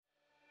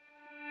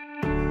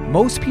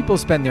Most people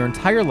spend their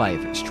entire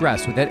life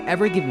stressed without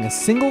ever giving a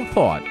single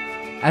thought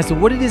as to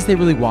what it is they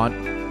really want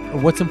or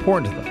what's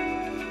important to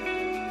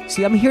them.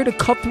 See, I'm here to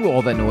cut through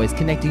all that noise,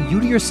 connecting you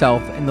to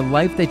yourself and the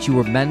life that you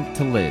were meant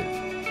to live.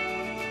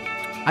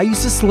 I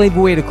used to slave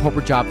away at a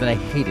corporate job that I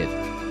hated,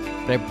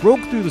 but I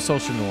broke through the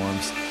social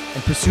norms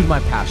and pursued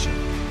my passion.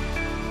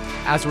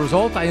 As a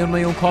result, I own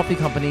my own coffee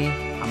company,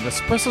 I'm an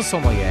espresso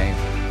sommelier,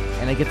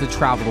 and I get to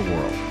travel the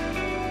world.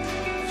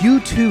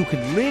 You too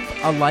can live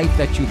a life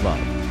that you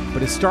love,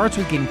 but it starts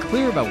with getting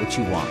clear about what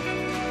you want.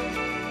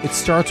 It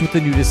starts with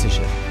a new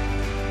decision.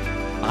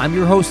 I'm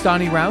your host,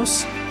 Donnie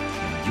Rouse.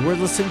 You are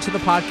listening to the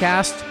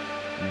podcast,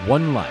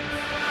 One Life.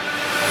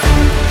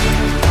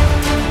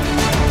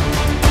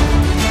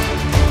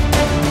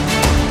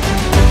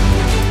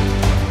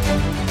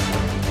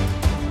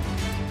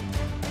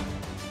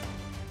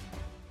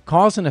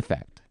 Cause and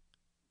effect.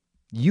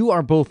 You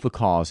are both the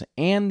cause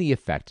and the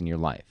effect in your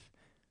life.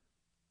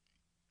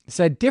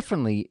 Said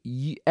differently,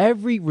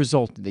 every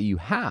result that you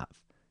have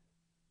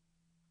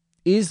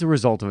is the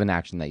result of an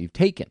action that you've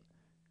taken.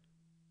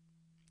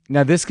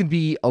 Now, this can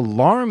be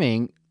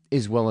alarming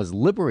as well as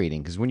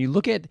liberating, because when you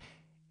look at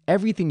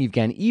everything you've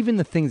done, even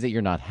the things that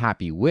you're not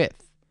happy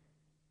with,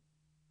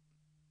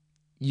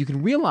 you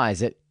can realize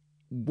that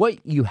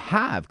what you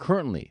have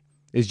currently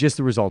is just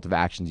the result of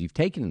actions you've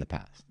taken in the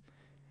past.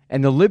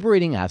 And the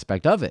liberating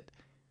aspect of it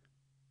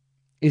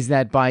is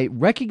that by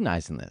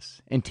recognizing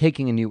this and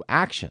taking a new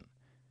action,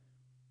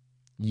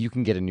 you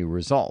can get a new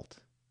result.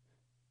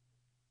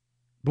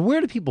 But where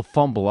do people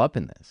fumble up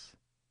in this?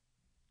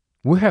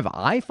 Where have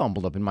I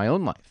fumbled up in my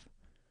own life?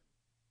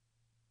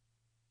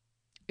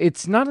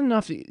 It's not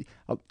enough.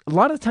 A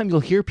lot of the time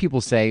you'll hear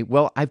people say,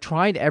 well, I've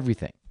tried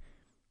everything.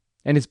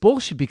 And it's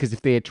bullshit, because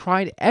if they had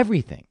tried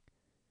everything,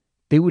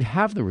 they would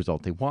have the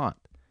result they want.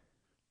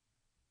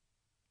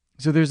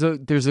 So there's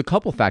a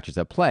couple factors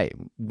at play.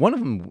 One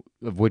of them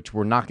of which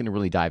we're not going to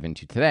really dive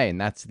into today,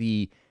 and that's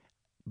the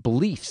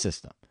belief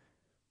system.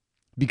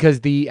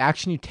 Because the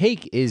action you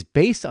take is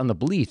based on the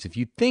beliefs. If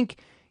you think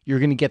you're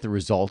going to get the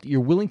result, you're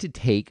willing to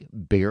take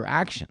bigger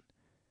action.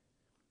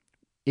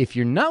 If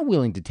you're not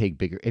willing to take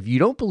bigger, if you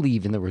don't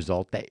believe in the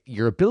result, that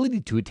your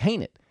ability to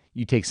attain it,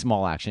 you take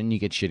small action and you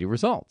get shitty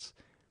results.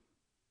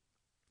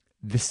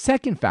 The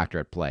second factor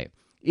at play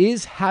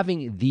is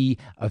having the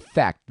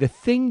effect, the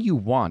thing you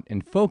want,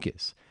 and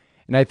focus.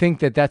 And I think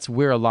that that's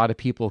where a lot of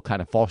people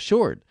kind of fall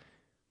short.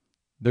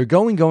 They're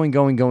going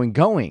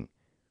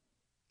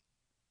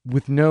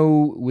with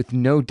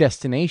no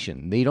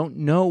destination. They don't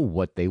know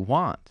what they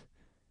want.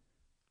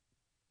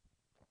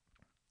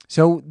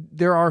 So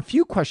there are a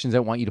few questions I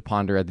want you to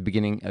ponder at the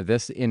beginning of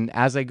this and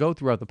as I go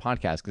throughout the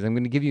podcast, because I'm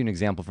going to give you an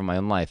example from my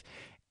own life.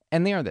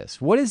 And they are this.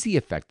 What is the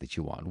effect that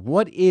you want?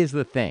 What is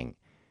the thing?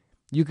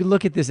 You could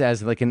look at this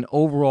as like an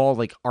overall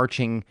like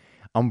arching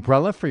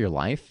umbrella for your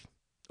life,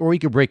 or you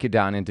could break it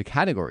down into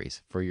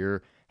categories for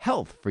your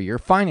health, for your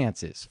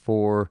finances,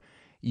 for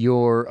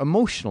your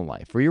emotional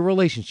life, for your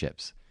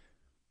relationships.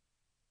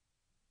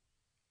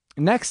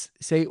 Next,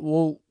 say,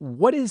 well,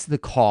 what is the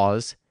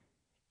cause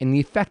and the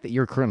effect that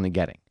you're currently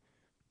getting?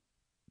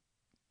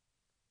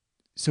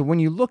 So when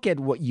you look at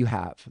what you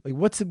have, like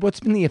what's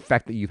been the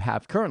effect that you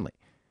have currently?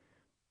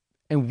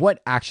 And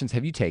what actions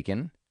have you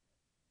taken?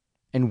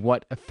 And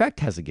what effect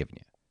has it given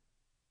you?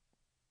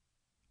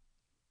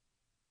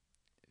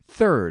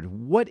 Third,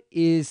 what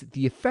is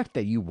the effect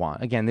that you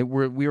want? Again,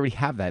 we already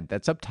have that.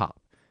 That's up top.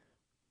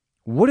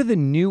 What are the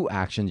new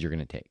actions you're going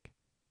to take?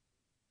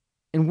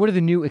 And what are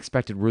the new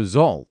expected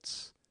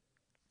results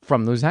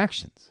from those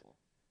actions?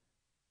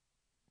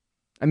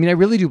 I mean, I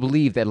really do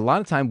believe that a lot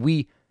of time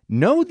we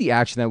know the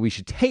action that we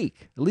should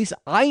take. At least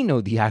I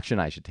know the action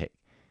I should take.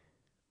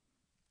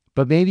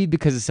 But maybe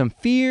because of some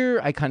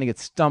fear, I kind of get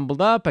stumbled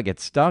up, I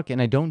get stuck,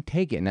 and I don't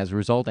take it. And as a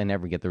result, I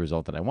never get the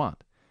result that I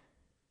want.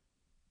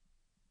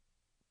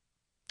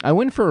 I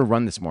went for a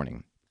run this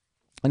morning.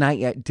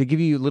 And to give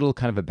you a little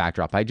kind of a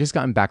backdrop, I just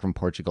gotten back from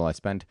Portugal. I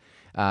spent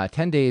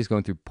 10 days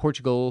going through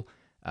Portugal,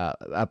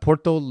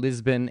 Porto,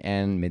 Lisbon,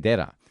 and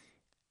Madeira.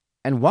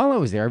 And while I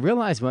was there, I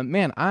realized, well,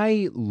 man,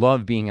 I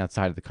love being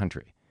outside of the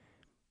country.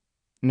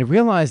 And I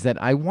realized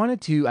that I wanted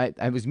to,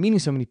 I was meeting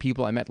so many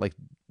people. I met like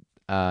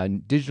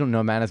digital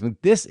nomads.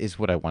 This is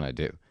what I want to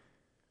do.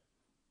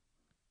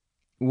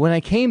 When I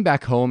came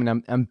back home,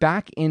 and I'm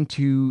back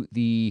into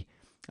the,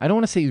 I don't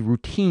want to say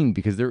routine,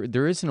 because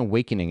there is an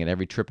awakening at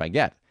every trip I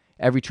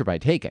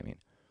take. I mean,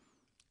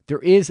 there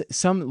is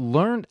some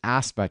learned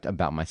aspect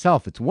about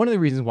myself. It's one of the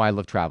reasons why I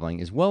love traveling,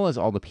 as well as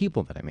all the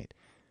people that I meet.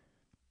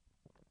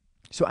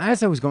 So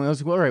as I was going, I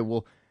was like, all right,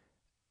 well,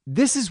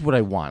 this is what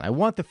I want. I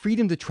want the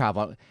freedom to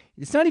travel.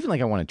 It's not even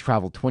like I want to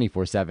travel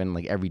 24/7,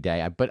 like every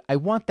day, but I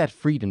want that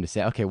freedom to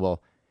say, okay,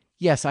 well,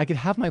 yes, I could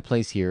have my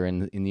place here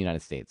in the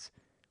United States,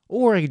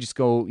 or I could just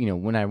go,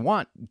 when I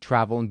want,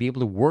 travel and be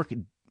able to work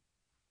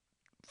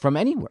from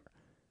anywhere.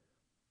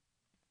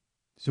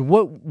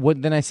 So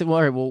then I said, well,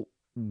 all right, well,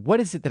 what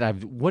is it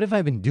what have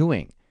I been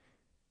doing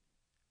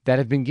that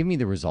have been giving me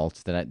the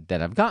results that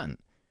I've gotten?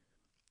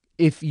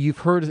 If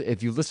you've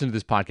listened to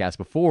this podcast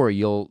before,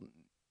 you'll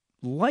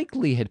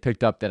likely had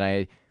picked up that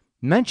I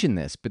mentioned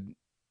this, but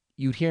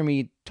you'd hear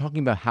me talking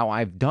about how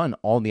I've done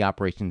all the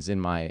operations in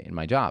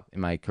my job,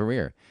 in my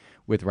career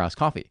with Rouse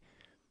Coffee.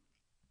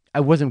 I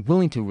wasn't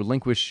willing to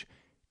relinquish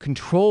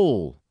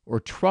control or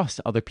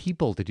trust other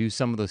people to do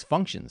some of those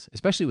functions,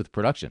 especially with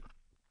production.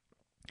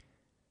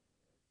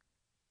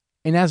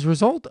 And as a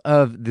result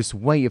of this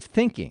way of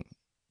thinking,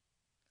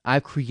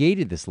 I've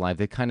created this life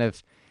that kind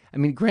of, I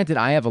mean, granted,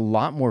 I have a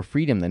lot more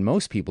freedom than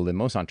most people, than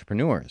most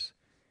entrepreneurs,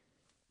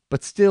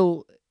 but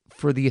still,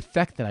 for the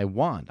effect that I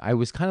want, I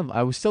was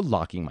still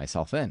locking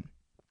myself in.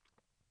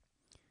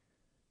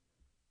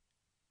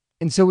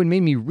 And so it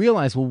made me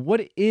realize, well,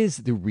 what is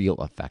the real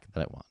effect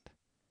that I want?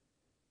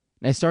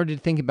 And I started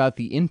to think about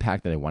the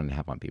impact that I wanted to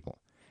have on people,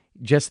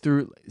 just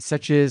through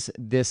such as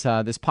this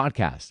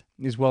podcast,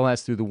 as well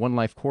as through the One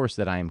Life course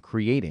that I am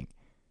creating,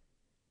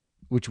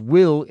 which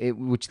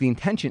the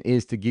intention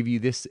is to give you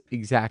this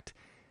exact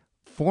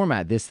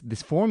format, this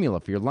formula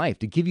for your life,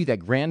 to give you that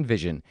grand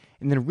vision,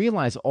 and then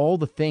realize all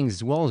the things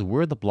as well as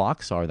where the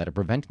blocks are that are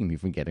preventing you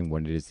from getting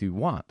what it is you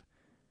want.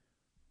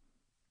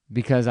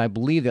 Because I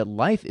believe that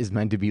life is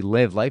meant to be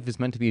lived, life is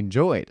meant to be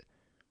enjoyed.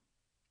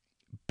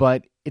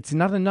 But it's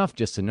not enough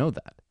just to know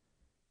that.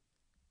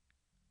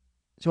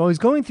 So I was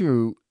going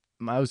through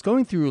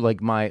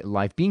like my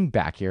life being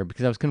back here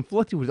because I was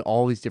conflicted with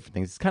all these different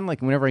things. It's kind of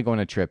like whenever I go on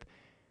a trip,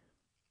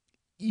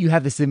 you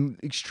have this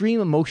extreme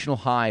emotional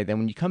high. Then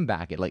when you come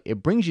back,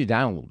 it brings you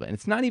down a little bit. And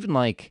it's not even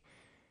like,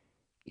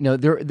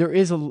 there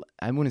is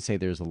I wouldn't say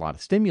there's a lot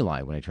of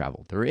stimuli when I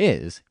travel. There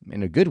is,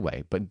 in a good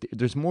way, but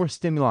there's more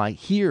stimuli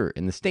here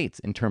in the States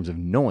in terms of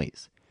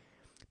noise.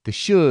 The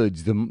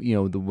shoulds,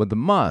 the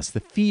musts, the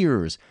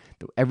fears.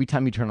 Every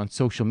time you turn on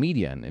social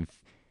media, and if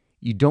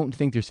you don't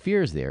think there's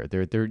fears there,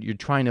 you're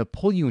trying to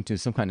pull you into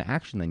some kind of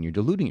action, then you're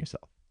deluding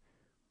yourself.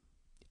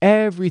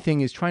 Everything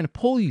is trying to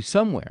pull you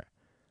somewhere,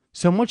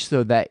 so much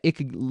so that it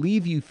could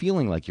leave you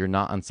feeling like you're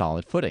not on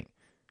solid footing.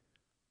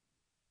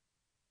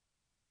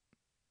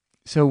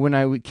 So when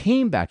I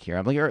came back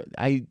here,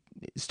 I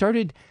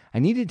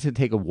needed to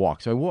take a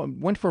walk. So I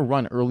went for a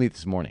run early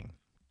this morning.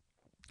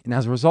 And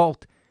as a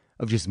result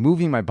of just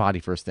moving my body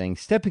first thing,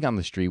 stepping on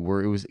the street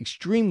where it was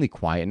extremely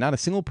quiet, not a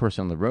single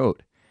person on the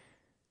road,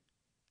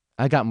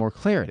 I got more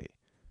clarity.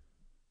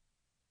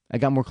 I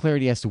got more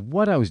clarity as to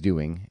what I was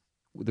doing,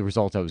 the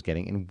results I was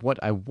getting, and what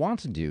I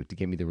want to do to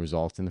get me the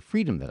results and the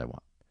freedom that I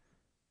want.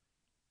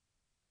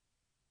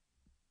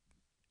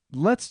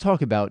 Let's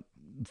talk about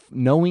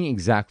knowing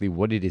exactly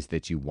what it is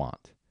that you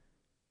want.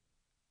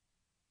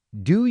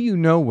 Do you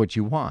know what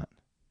you want?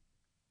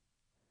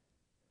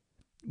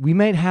 We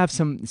might have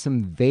some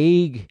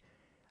vague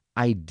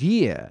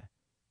idea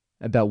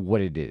about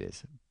what it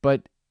is,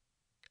 but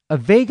a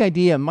vague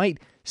idea might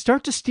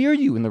start to steer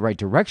you in the right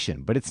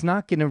direction, but it's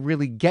not going to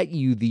really get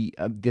you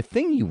the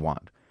thing you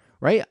want,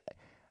 right?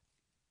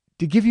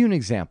 To give you an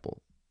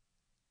example,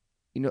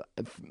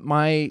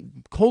 my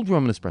cold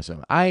Roman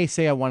espresso, I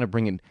say I want to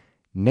bring it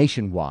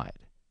nationwide.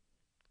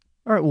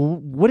 All right, well,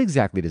 what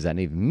exactly does that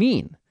even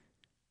mean,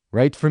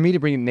 right? For me to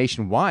bring it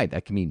nationwide,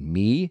 that can mean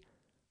me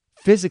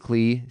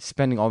physically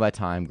spending all that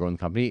time growing the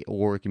company,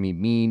 or it can mean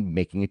me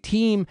making a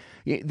team.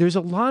 There's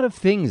a lot of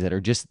things that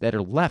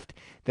are left,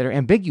 that are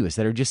ambiguous,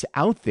 that are just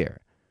out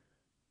there.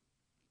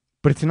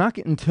 But it's not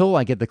until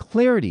I get the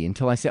clarity,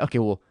 until I say, okay,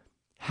 well,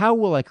 how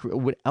will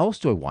what else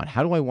do I want?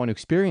 How do I want to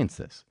experience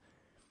this?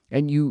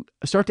 And you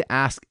start to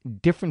ask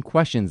different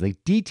questions,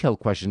 like detailed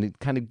questions, that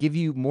kind of give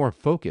you more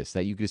focus,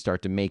 that you can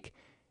start to make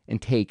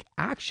and take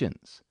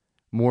actions,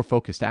 more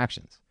focused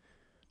actions.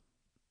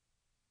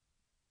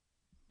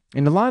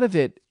 And a lot of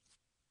it,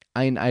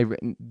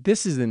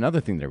 this is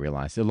another thing that I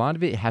realized, a lot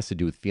of it has to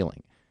do with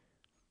feeling.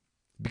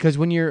 Because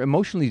when you're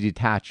emotionally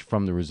detached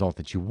from the result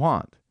that you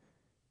want,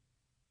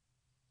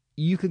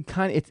 you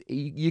kind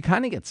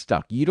of get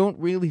stuck. You don't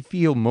really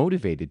feel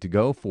motivated to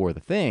go for the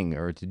thing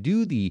or to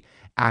do the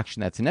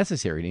action that's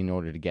necessary in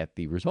order to get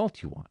the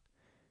result you want.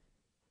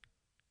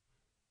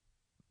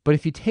 But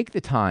if you take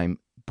the time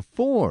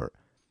before,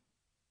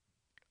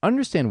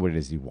 understand what it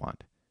is you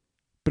want,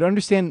 but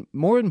understand,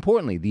 more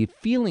importantly, the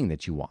feeling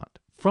that you want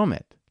from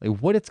it, like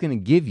what it's going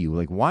to give you,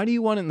 like why do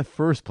you want it in the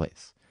first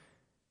place?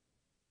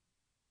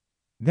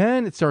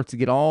 Then it starts to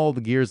get all the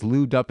gears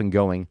lubed up and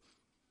going.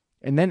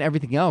 And then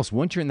everything else,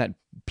 once you're in that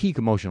peak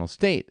emotional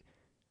state,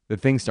 the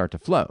things start to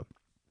flow.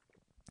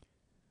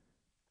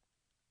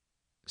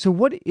 So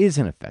what is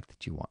an effect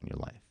that you want in your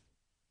life?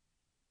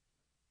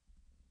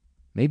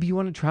 Maybe you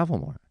want to travel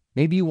more.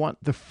 Maybe you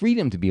want the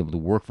freedom to be able to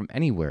work from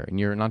anywhere, and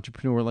you're an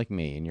entrepreneur like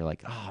me, and you're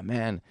like, oh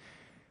man,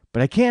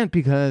 but I can't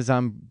because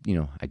I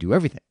do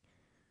everything.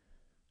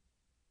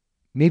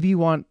 Maybe you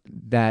want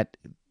that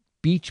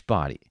beach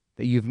body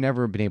that you've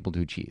never been able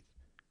to achieve.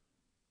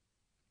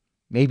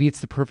 Maybe it's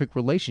the perfect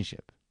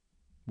relationship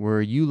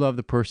where you love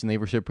the person, they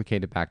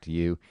reciprocate it back to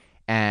you,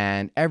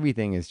 and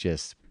everything is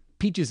just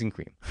peaches and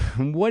cream.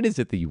 What is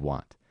it that you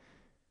want?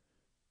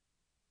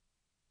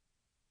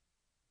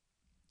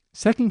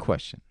 Second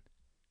question,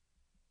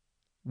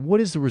 what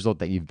is the result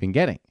that you've been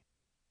getting?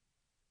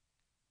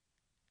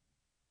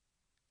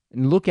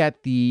 and look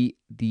at the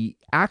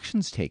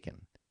actions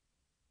taken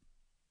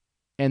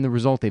and the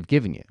result they've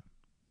given you.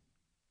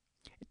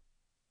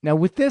 Now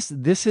with this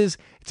it's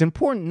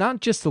important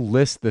not just to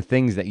list the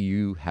things that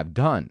you have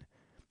done,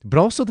 but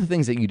also the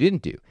things that you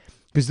didn't do,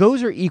 because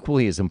those are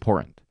equally as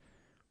important,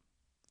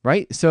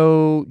 right?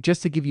 So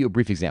just to give you a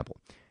brief example,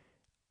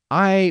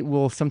 I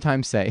will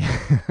sometimes say,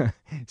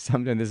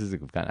 sometimes this is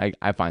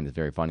I find this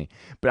very funny,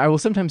 but I will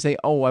sometimes say,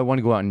 oh, I want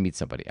to go out and meet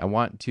somebody. I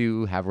want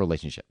to have a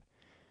relationship.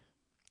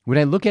 When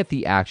I look at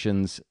the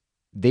actions,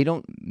 they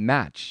don't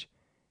match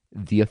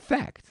the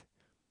effect.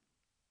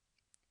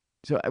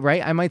 So,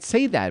 right, I might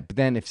say that, but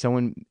then if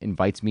someone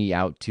invites me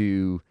out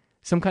to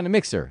some kind of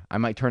mixer, I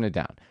might turn it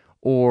down.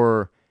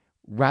 Or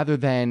rather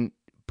than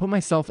put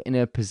myself in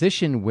a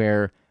position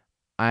where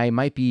I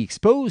might be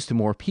exposed to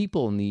more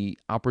people and the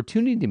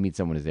opportunity to meet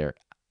someone is there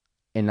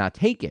and not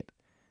take it,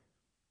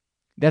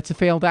 that's a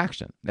failed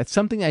action. That's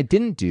something I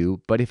didn't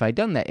do, but if I'd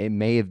done that, it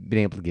may have been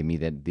able to give me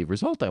the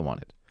result I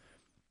wanted.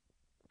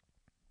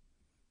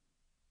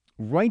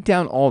 Write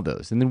down all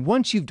those, and then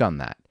once you've done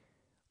that,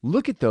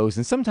 look at those,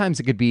 and sometimes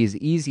it could be as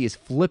easy as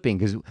flipping,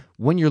 because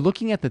when you're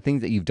looking at the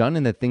things that you've done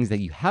and the things that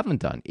you haven't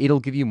done, it'll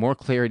give you more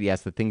clarity as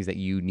to the things that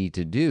you need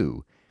to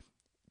do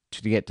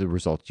to get the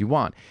results you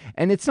want.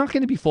 And it's not going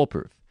to be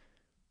foolproof,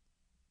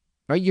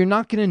 right? You're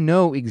not going to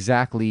know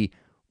exactly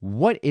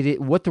what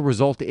the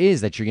result is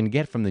that you're going to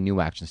get from the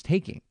new actions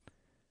taking.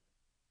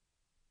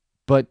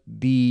 But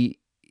the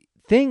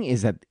thing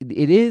is that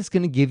it is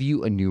going to give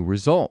you a new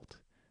result.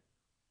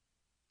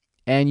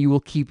 And you will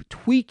keep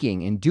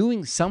tweaking and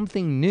doing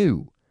something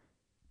new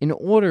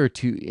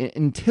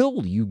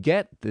until you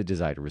get the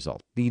desired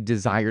result, the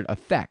desired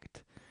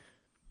effect.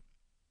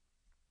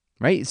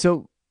 Right?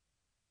 So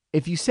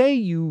if you say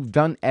you've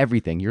done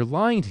everything, you're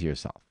lying to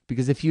yourself.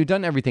 Because if you'd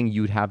done everything,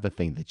 you'd have the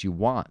thing that you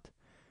want.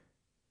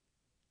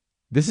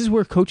 This is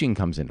where coaching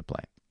comes into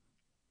play.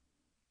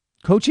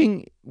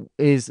 Coaching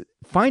is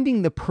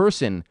finding the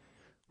person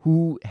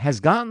who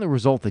has gotten the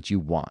result that you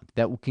want,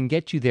 that can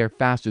get you there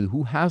faster,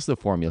 who has the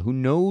formula, who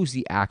knows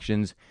the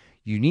actions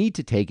you need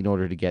to take in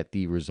order to get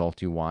the result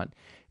you want,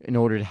 in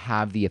order to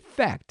have the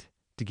effect,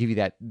 to give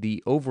you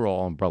the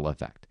overall umbrella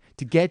effect,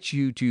 to get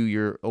you to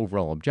your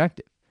overall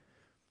objective.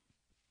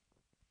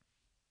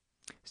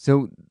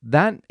 So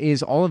that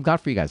is all I've got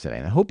for you guys today.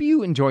 And I hope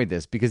you enjoyed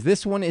this, because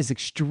this one is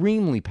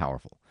extremely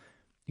powerful.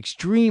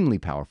 Extremely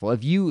powerful.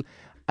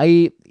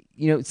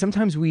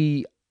 Sometimes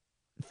we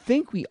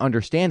think we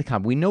understand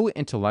comp. We know it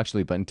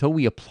intellectually, but until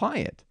we apply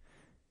it,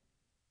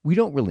 we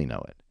don't really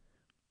know it.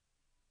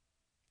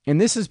 And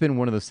this has been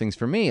one of those things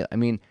for me. I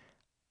mean,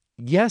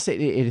 yes,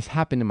 it has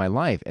happened in my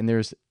life, and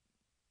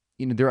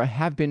there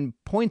have been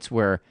points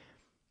where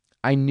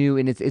I knew,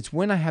 and it's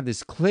when I have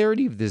this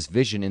clarity of this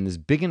vision and this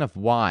big enough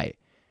why,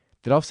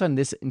 that all of a sudden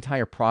this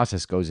entire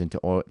process goes into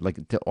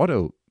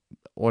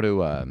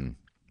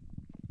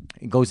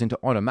it goes into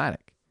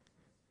automatic.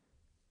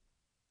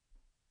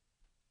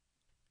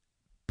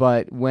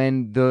 But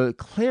when the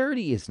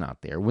clarity is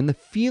not there, when the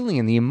feeling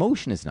and the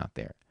emotion is not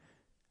there,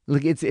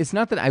 like it's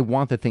not that I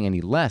want the thing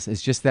any less.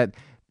 It's just that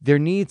there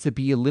needs to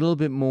be a little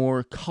bit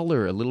more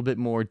color, a little bit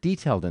more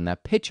detailed in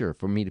that picture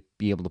for me to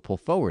be able to pull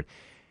forward.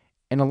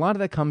 And a lot of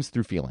that comes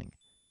through feeling.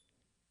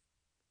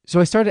 So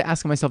I started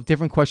asking myself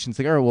different questions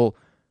like, all right, well,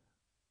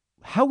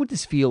 how would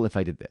this feel if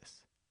I did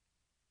this?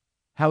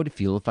 How would it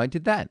feel if I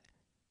did that?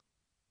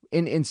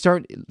 And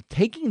start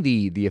taking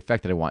the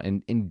effect that I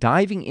want and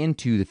diving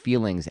into the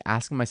feelings,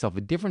 asking myself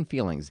the different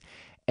feelings,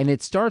 and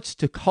it starts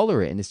to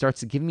color it, and it starts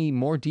to give me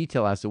more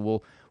detail as to,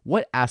 well,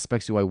 what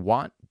aspects do I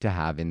want to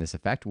have in this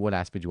effect? What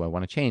aspect do I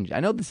want to change? I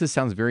know this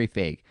sounds very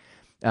vague,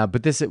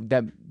 but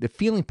the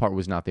feeling part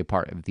was not the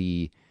part of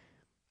this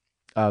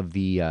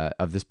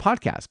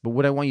podcast. But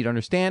what I want you to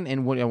understand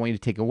and what I want you to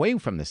take away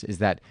from this is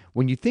that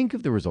when you think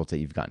of the results that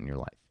you've gotten in your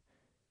life,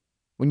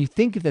 when you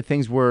think of the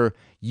things where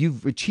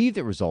you've achieved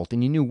the result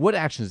and you knew what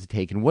actions to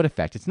take and what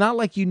effect, it's not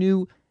like you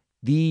knew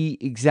the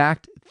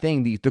exact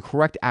thing, the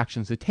correct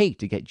actions to take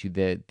to get you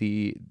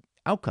the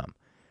outcome.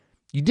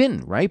 You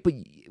didn't, right? But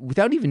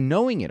without even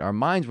knowing it, our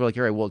minds were like,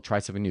 all right, well, try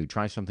something new,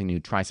 try something new,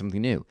 try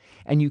something new.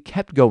 And you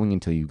kept going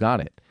until you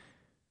got it.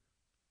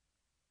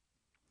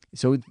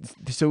 So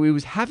it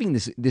was having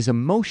this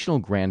emotional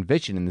grand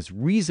vision and this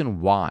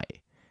reason why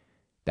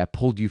that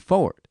pulled you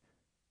forward.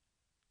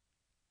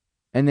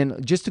 And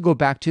then just to go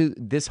back to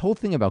this whole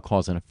thing about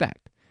cause and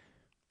effect,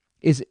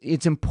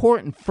 it's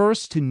important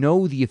first to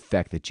know the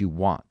effect that you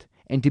want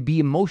and to be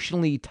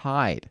emotionally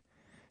tied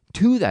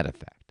to that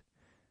effect.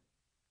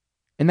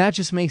 And that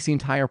just makes the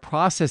entire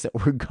process that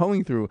we're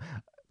going through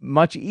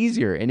much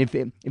easier. And if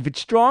it's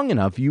strong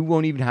enough, you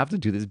won't even have to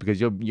do this because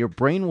your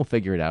brain will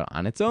figure it out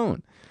on its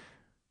own.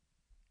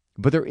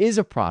 But there is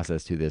a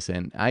process to this,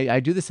 and I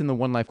do this in the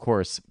One Life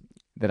course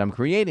that I'm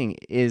creating,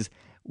 is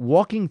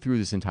walking through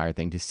this entire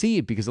thing to see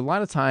it, because a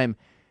lot of time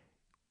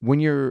when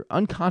you're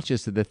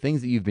unconscious of the things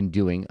that you've been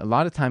doing, a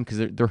lot of time because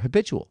they're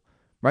habitual,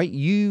 right?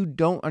 You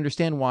don't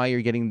understand why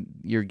you're getting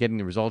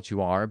the results you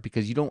are,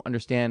 because you don't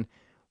understand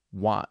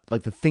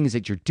like the things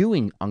that you're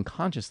doing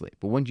unconsciously.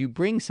 But when you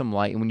bring some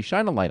light and when you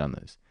shine a light on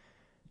those,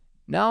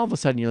 now all of a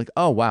sudden you're like,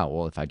 oh, wow,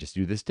 well, if I just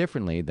do this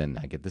differently, then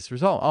I get this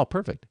result. Oh,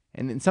 perfect.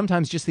 And then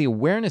sometimes just the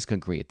awareness can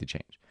create the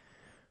change.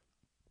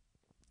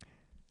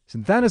 So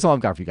that is all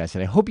I've got for you guys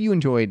today. I hope you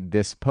enjoyed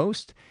this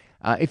post.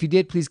 If you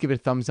did, please give it a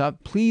thumbs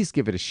up. Please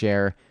give it a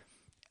share.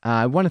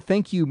 I want to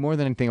thank you more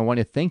than anything. I want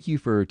to thank you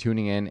for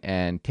tuning in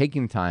and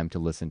taking the time to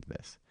listen to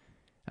this.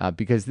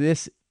 Because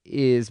this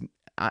is,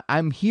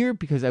 I'm here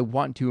because I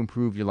want to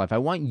improve your life. I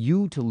want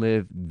you to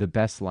live the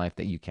best life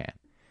that you can.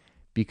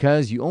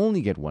 Because you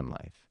only get one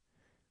life.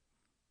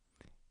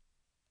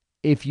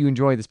 If you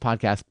enjoy this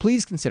podcast,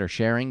 please consider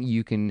sharing.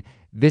 You can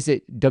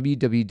visit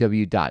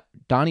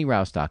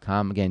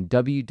www.donnyrouse.com. Again,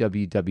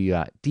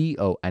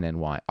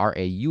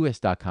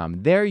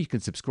 www.donnyraus.com. There you can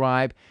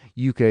subscribe.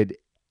 You could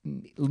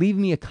leave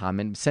me a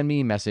comment, send me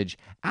a message,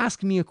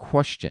 ask me a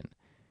question.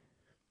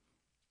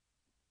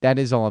 That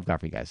is all I've got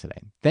for you guys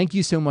today. Thank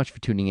you so much for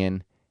tuning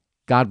in.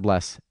 God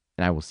bless,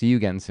 and I will see you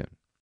again soon.